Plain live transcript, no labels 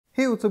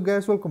Hey, what's up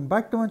guys, welcome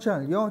back to my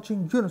channel. You're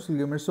watching Universal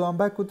Gamer. So I'm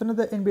back with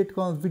another NBA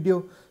Technology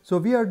video. So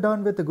we are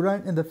done with the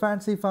grind in the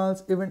Fantasy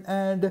Finals event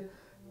and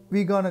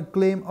we're gonna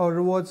claim our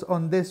rewards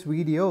on this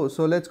video.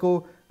 So let's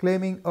go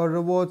claiming our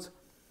rewards.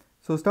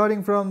 So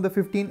starting from the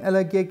 15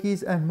 LA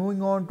keys and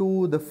moving on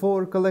to the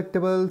 4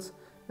 collectibles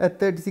at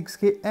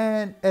 36k,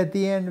 and at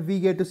the end we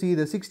get to see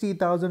the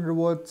 60,000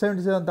 reward,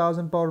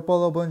 77,000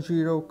 Paolo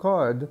Banchero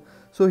card.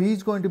 So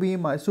he's going to be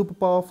my super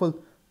powerful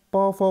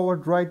power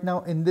forward right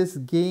now in this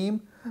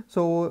game.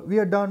 So we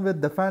are done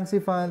with the Fantasy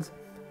Finals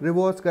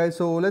rewards guys.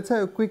 So let's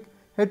have a quick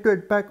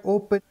head-to-head pack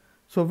open.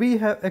 So we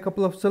have a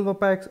couple of silver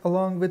packs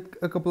along with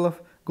a couple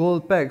of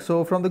gold packs.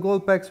 So from the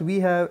gold packs we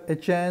have a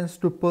chance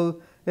to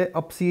pull a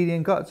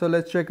Obsidian card. So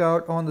let's check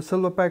out on the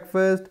silver pack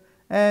first,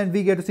 and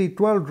we get to see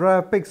 12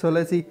 draft picks. So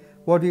let's see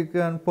what you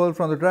can pull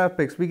from the draft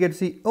picks. We get to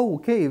see,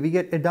 okay, we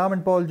get a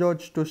Diamond Paul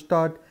George to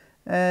start,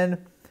 and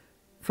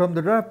from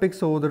the draft pick,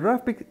 so the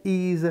draft pick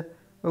is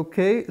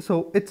okay,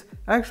 so it's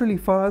actually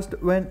fast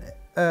when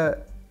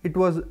it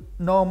was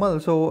normal.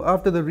 So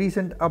after the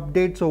recent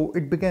update, so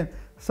it became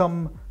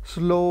some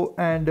slow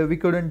and we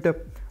couldn't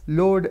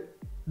load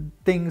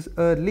things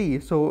early.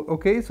 So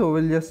okay, so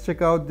we'll just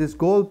check out this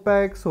gold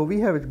pack. So we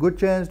have a good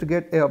chance to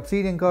get a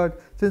Obsidian card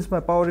since my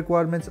power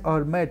requirements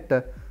are met.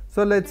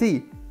 So let's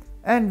see,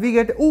 and we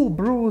get, oh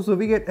bro, so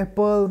we get a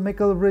Pearl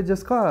Michael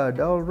Bridges card.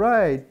 All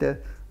right,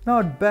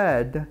 not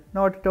bad,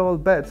 not at all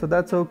bad, so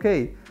that's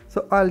okay.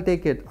 So I'll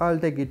take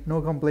it,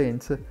 no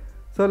complaints.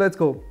 So let's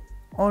go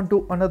on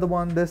to another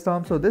one this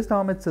time. So this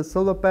time it's a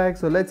silver pack.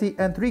 So let's see,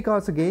 and 3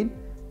 cards again,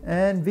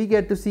 and we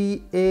get to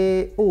see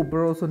a, oh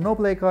bro, so no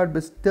play card,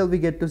 but still we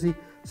get to see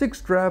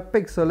 6 draft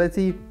picks. So let's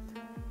see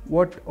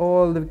what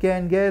all we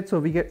can get. So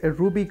we get a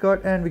Ruby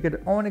card and we get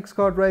an Onyx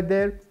card right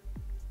there.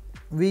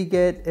 We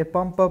get a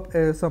pump up,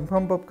 some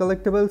pump up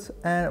collectibles,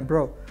 and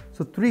bro,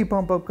 so 3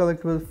 pump up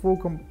collectibles,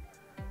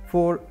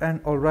 4 and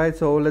alright.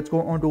 So let's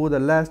go on to the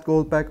last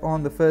gold pack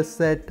on the first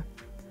set.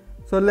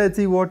 So let's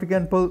see what we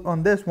can pull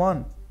on this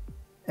one.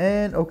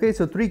 And okay,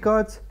 so 3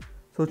 cards,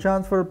 so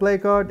chance for a play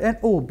card, and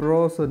oh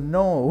bro, so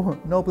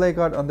no play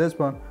card on this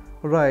one.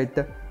 Right,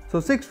 so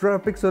 6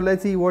 draft picks. So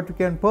let's see what we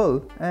can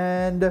pull,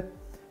 and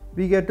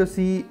we get to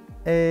see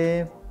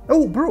a,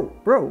 oh bro,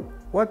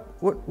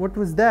 what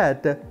was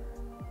that?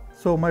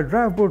 So my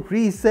draft board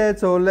reset.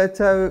 So let's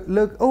have a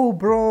look. Oh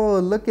bro,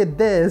 look at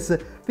this,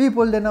 we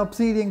pulled an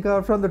Obsidian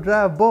card from the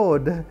draft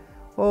board.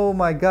 Oh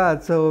my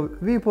god, so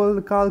we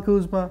pulled Kyle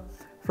Kuzma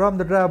from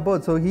the draft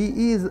board. So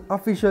he is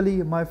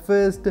officially my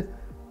first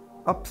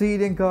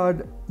Obsidian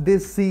card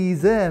this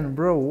season.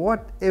 Bro,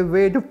 what a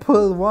way to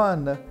pull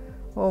one.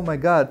 Oh my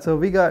god, so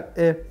we got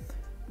a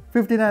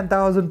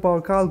 59,000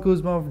 power Kyle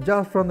Kuzma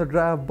just from the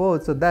draft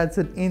board. So that's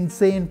an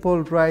insane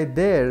pull right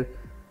there.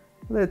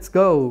 Let's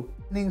go.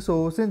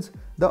 So since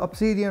the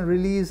Obsidian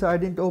release, I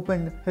didn't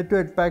open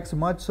head-to-head packs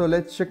much. So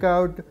let's check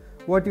out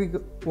what we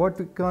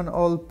can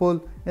all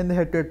pull in the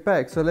head-to-head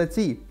pack. So let's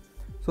see.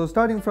 So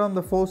starting from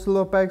the 4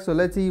 silver packs, so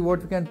let's see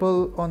what we can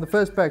pull on the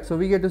first pack. So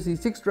we get to see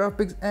 6 draft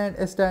picks and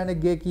a standard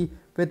gear key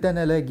with an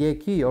LA gear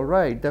key. All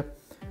right,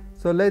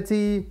 so let's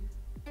see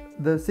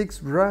the 6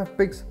 draft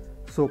picks.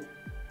 So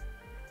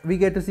we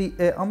get to see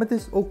a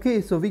Amethyst.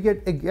 Okay, so we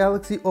get a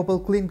Galaxy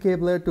Opal Clean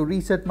Cabler to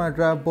reset my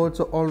draft board.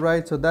 So all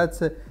right, so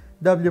that's a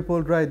W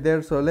pull right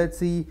there. So let's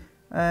see,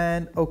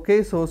 and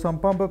okay, so some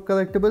pump up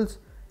collectibles.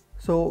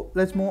 So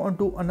let's move on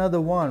to another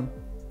one.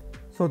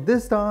 So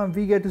this time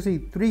we get to see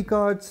 3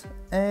 cards,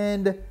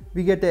 and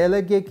we get a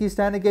LA gear key,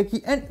 standard gear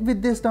key, and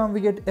with this time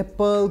we get a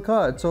Pearl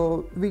card.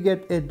 So we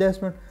get a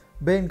Desmond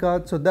Bain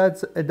card. So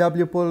that's a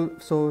W pull.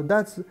 So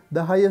that's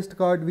the highest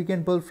card we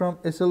can pull from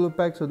a silver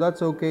pack. So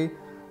that's okay.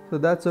 So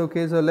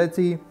let's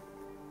see.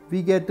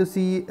 We get to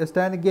see a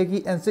standard gear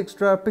key and 6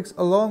 draft picks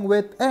along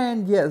with,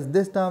 and yes,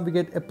 this time we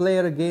get a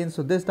player again.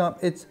 So this time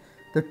it's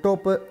the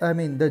topper, I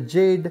mean the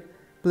Jade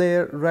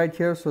player right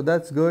here. So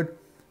that's good.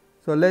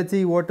 So let's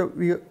see what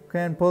we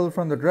can pull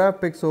from the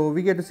draft pick. So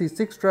we get to see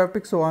 6 draft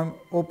picks. So I'm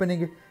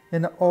opening it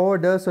in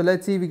order. So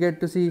let's see, we get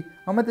to see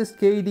Amethyst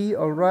KD.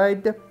 All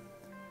right.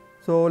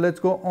 So let's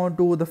go on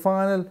to the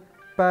final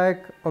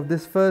pack of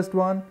this first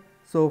one.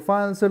 So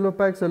final silver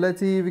pack. So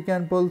let's see if we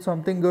can pull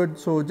something good.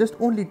 So just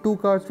only 2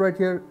 cards right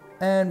here,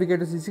 and we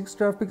get to see 6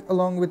 draft picks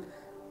along with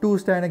 2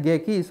 standard gear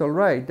keys. All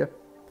right,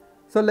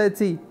 so let's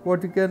see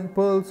what we can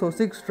pull. So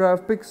 6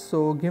 draft picks.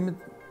 So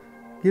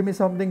give me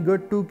something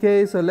good,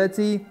 2k. So let's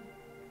see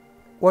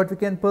what we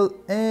can pull,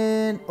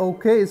 and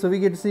okay, so we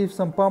get to see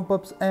some pump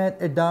ups and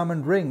a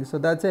diamond ring. So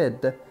that's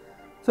it.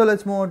 So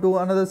let's move on to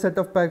another set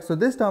of packs. So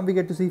this time we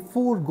get to see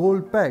 4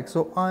 gold packs.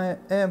 So I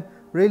am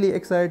really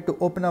excited to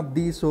open up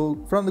these.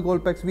 So from the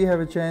gold packs we have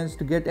a chance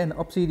to get an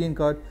Obsidian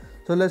card.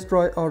 So let's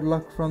try our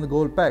luck from the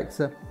gold packs.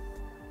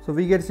 So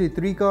we get to see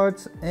 3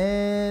 cards,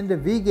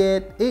 and we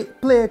get a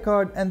player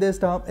card, and this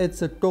time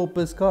it's a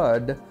Topaz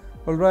card.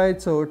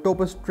 Alright, so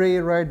Topaz tray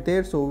right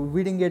there. So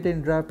we didn't get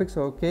any draft picks.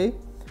 Okay,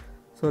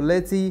 so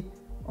let's see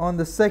on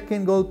the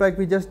second gold pack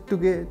we just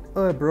took it,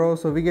 bro.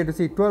 So we get to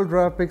see 12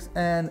 draft picks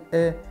and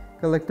a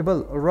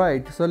collectible.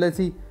 Alright, so let's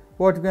see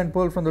what we can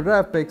pull from the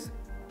draft picks.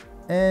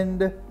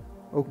 And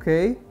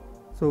okay,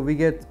 so we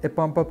get a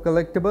pump up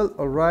collectible.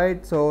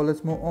 Alright, so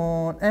let's move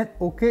on. And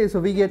okay, so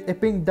we get a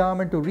pink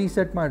diamond to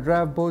reset my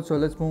draft board. So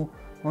let's move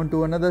on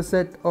to another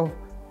set of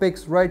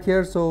picks right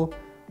here. So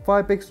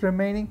 5 picks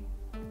remaining.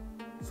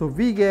 So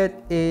we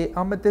get a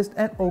amethyst,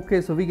 and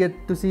okay, so we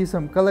get to see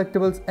some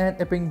collectibles and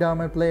a pink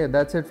diamond player.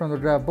 That's it from the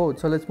draft board.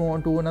 So let's move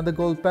on to another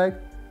gold pack.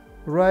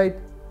 Right,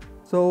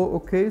 so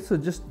okay, so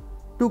just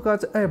 2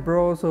 cards. Hey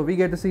bro, so we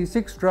get to see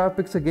 6 draft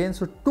picks again.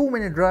 So too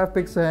many draft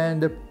picks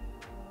and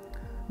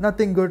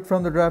nothing good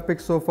from the draft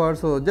picks so far.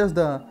 So just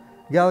the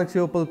galaxy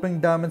opal,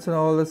 pink diamonds and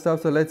all this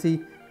stuff. So let's see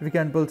if we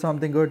can pull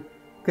something good.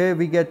 Okay,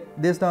 we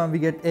get this time, we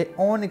get a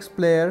onyx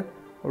player.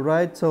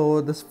 Alright,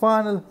 so this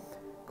final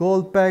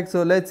gold pack.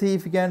 So let's see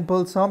if we can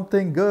pull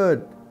something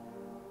good.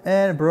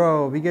 And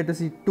bro, we get to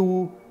see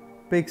 2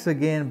 picks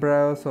again,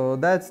 bro. So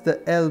that's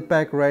the L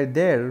pack right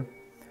there.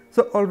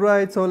 So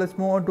alright, so let's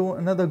move on to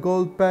another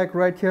gold pack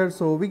right here.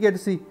 So we get to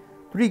see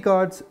 3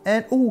 cards,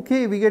 and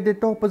okay, we get the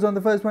toppers on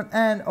the first one,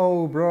 and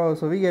oh bro,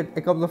 so we get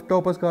a couple of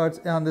toppers cards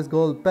on this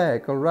gold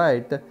pack.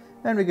 Alright,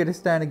 and we get a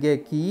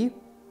standard key.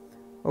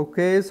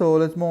 Okay, so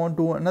let's move on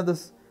to another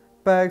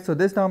pack. So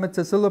this time it's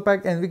a silver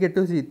pack, and we get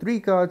to see 3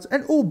 cards,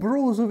 and oh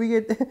bro, so we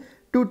get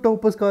 2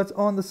 toppers cards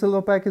on the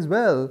silver pack as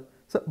well.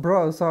 So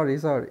bro, sorry,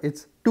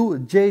 it's 2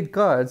 jade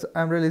cards.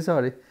 I'm really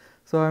sorry.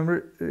 So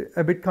I'm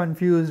a bit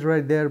confused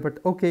right there, but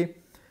okay,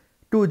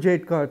 2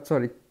 jade cards,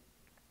 sorry.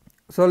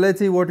 So let's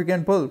see what we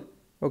can pull.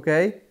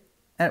 Okay,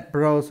 and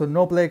bro, so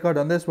no play card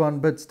on this one,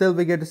 but still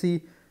we get to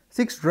see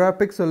 6 draft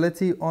picks. So let's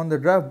see on the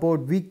draft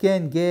board we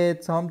can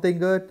get something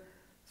good.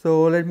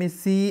 So let me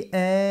see,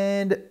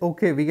 and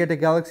okay, we get a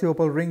galaxy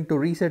opal ring to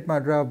reset my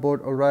draft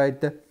board. Alright,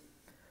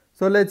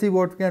 so let's see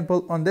what we can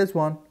pull on this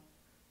one.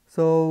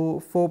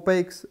 So 4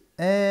 picks,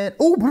 and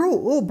oh bro,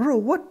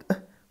 what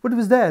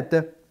was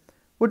that?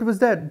 What was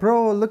that,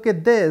 bro? Look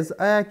at this.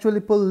 I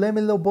actually pulled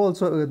Lemillo Ball.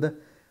 So the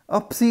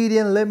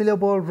Obsidian Lemillo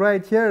Ball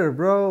right here,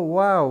 bro.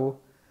 Wow.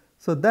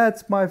 So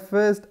that's my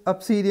first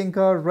Obsidian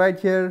card right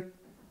here.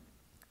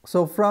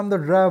 So from the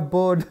draft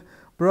board,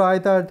 bro, I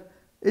thought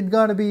it's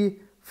gonna be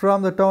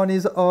from the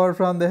tourneys or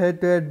from the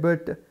head-to-head,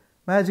 but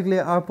magically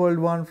I pulled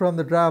one from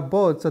the draft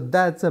board. So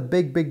that's a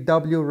big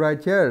W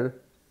right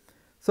here.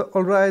 So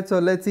alright, so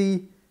let's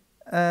see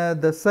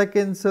the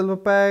second silver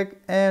pack,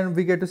 and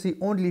we get to see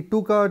only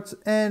 2 cards,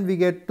 and we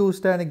get 2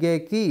 standard gear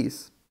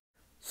keys.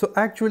 So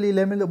actually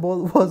Lemillo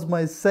Ball was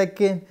my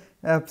second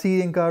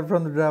Obsidian card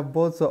from the draft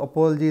board, so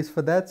apologies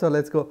for that. So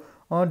let's go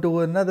on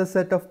to another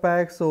set of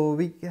packs. So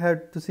we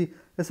had to see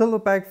the silver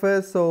pack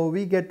first. So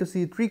we get to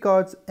see 3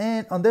 cards,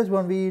 and on this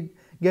one we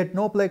get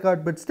no play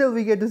card, but still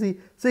we get to see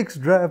 6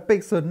 draft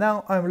picks. So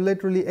now I'm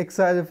literally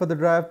excited for the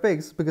draft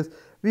picks, because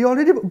we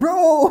already,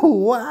 bro,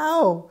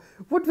 wow,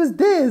 what was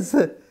this?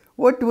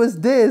 What was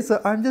this?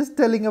 So I'm just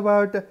telling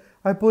about,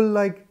 I pulled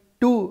like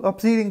 2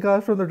 Obsidian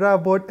cards from the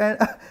draft board, and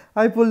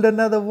I pulled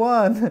another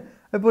one.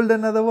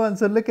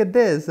 So look at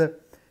this.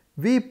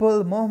 We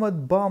pull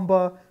Mohamed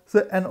Bamba,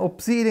 so an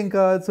Obsidian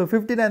card, so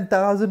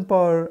 59,000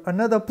 power,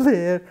 another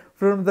player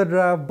from the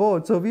draft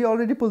board. So we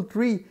already pulled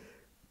 3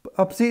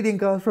 Obsidian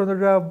cards from the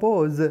draft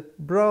boards.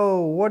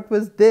 Bro, what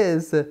was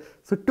this?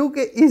 So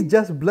 2K is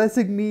just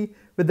blessing me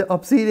with the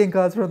Obsidian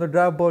cards from the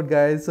draft board,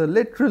 guys. So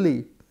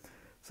literally.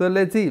 So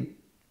let's see.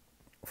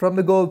 From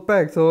the gold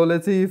pack, so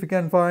let's see if we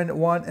can find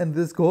one in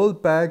this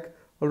gold pack.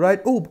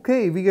 Alright,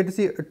 okay, we get to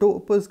see a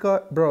topaz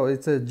card, bro,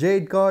 it's a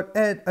jade card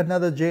and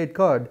another jade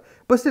card,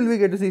 but still we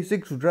get to see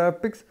 6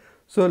 draft picks.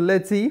 So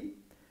let's see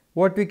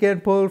what we can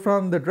pull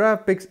from the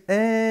draft picks,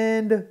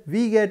 and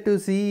we get to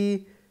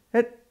see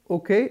it.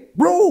 Okay,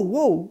 bro,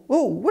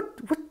 whoa,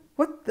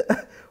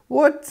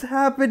 what's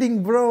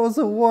happening, bro?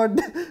 So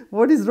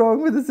what is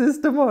wrong with the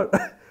system, or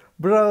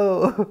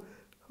bro?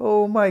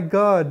 Oh my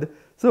god.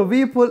 So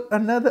we pull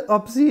another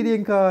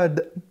Obsidian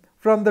card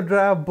from the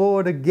draft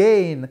board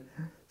again.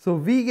 So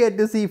we get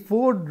to see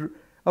 4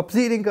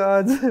 Obsidian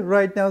cards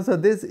right now. So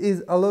this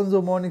is Alonso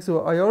Mourning.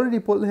 So I already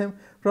pulled him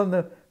from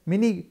the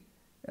mini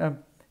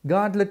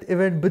gauntlet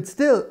event, but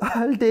still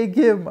I'll take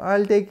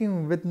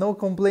him with no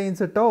complaints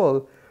at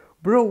all.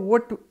 Bro,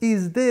 what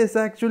is this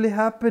actually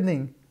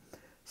happening?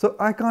 So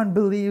I can't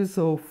believe.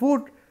 So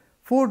 4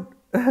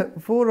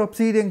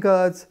 Obsidian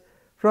cards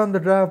from the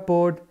draft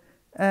board,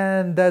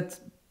 and that's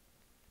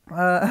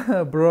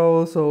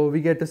bro, so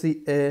we get to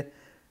see a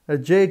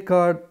jade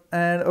card,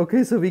 and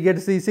okay, so we get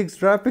to see 6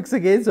 draft picks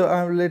again. So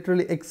I'm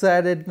literally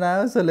excited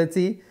now. So let's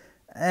see,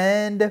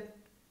 and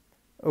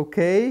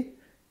okay,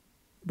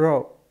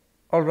 bro,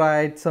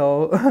 alright,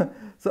 so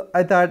so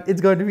I thought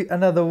it's going to be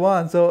another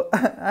one, so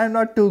I'm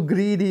not too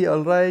greedy.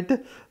 Alright,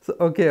 so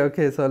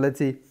okay, so let's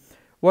see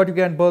what you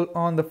can pull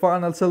on the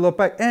final silver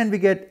pack, and we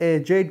get a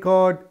jade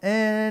card,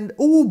 and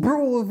oh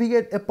bro, we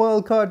get a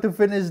pearl card to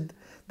finish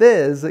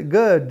this.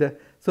 Good.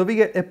 So we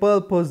get a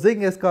Pearl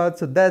Porzingis card,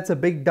 so that's a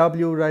big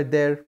W right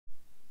there.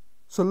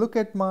 So look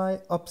at my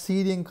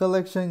Obsidian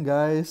collection,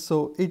 guys.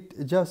 So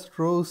it just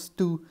rose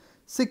to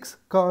 6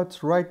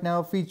 cards right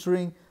now,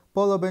 featuring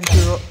Paolo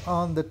Banchero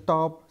on the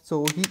top,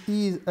 So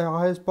he is a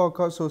highest power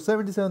card, so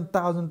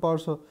 77,000 power.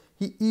 So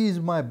he is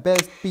my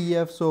best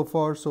PF so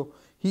far. So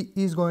he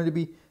is going to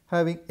be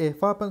having a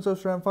 5 points of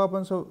strength, 5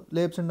 points of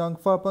leaps and dunk,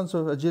 5 points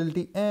of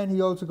agility, and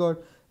he also got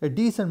a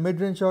decent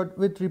mid-range shot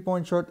with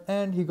 3-point shot,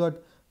 and he got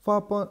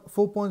 4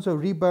 points of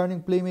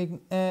rebounding, playmaking,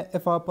 and a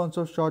 5 points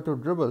of shot or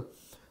dribble.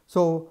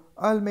 So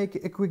I'll make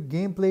a quick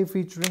gameplay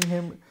featuring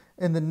him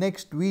in the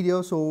next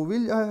video. So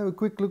we'll have a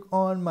quick look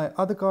on my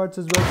other cards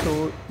as well.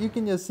 So you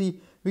can just see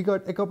we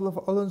got a couple of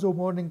Alonso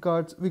Mourning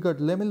cards. We got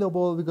Lamelo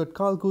Ball, we got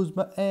Kyle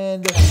Kuzma,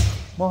 and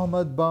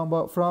Mohamed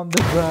Bamba from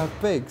the draft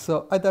pick.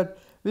 So I thought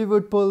we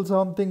would pull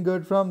something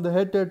good from the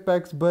head-to-head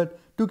packs, but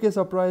 2K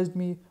surprised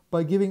me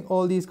by giving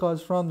all these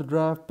cards from the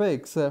draft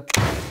picks.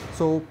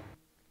 So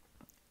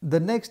the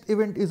next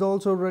event is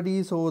also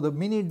ready. So the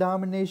mini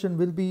domination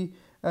will be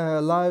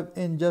live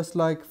in just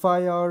like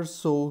 5 hours.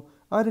 So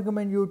I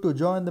recommend you to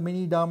join the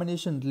mini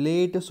domination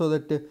late so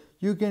that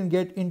you can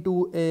get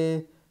into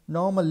a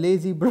normal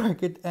lazy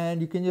bracket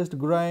and you can just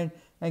grind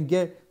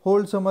and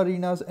hold some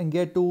arenas and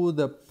get to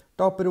the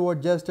top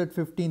reward just at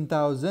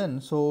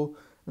 15,000. So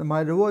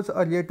my rewards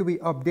are yet to be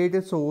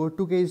updated. So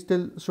 2K is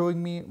still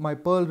showing me my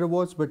pearl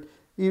rewards, but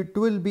it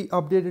will be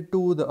updated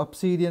to the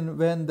Obsidian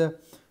when the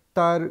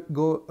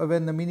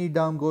mini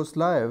dam goes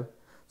live.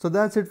 So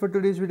that's it for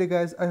today's video,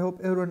 guys. I hope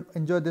everyone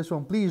enjoyed this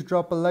one. Please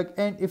drop a like,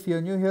 and if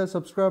you're new here,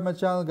 subscribe my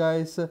channel,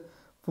 guys,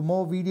 for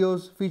more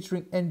videos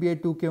featuring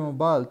NBA 2K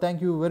Mobile.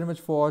 Thank you very much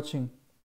for watching.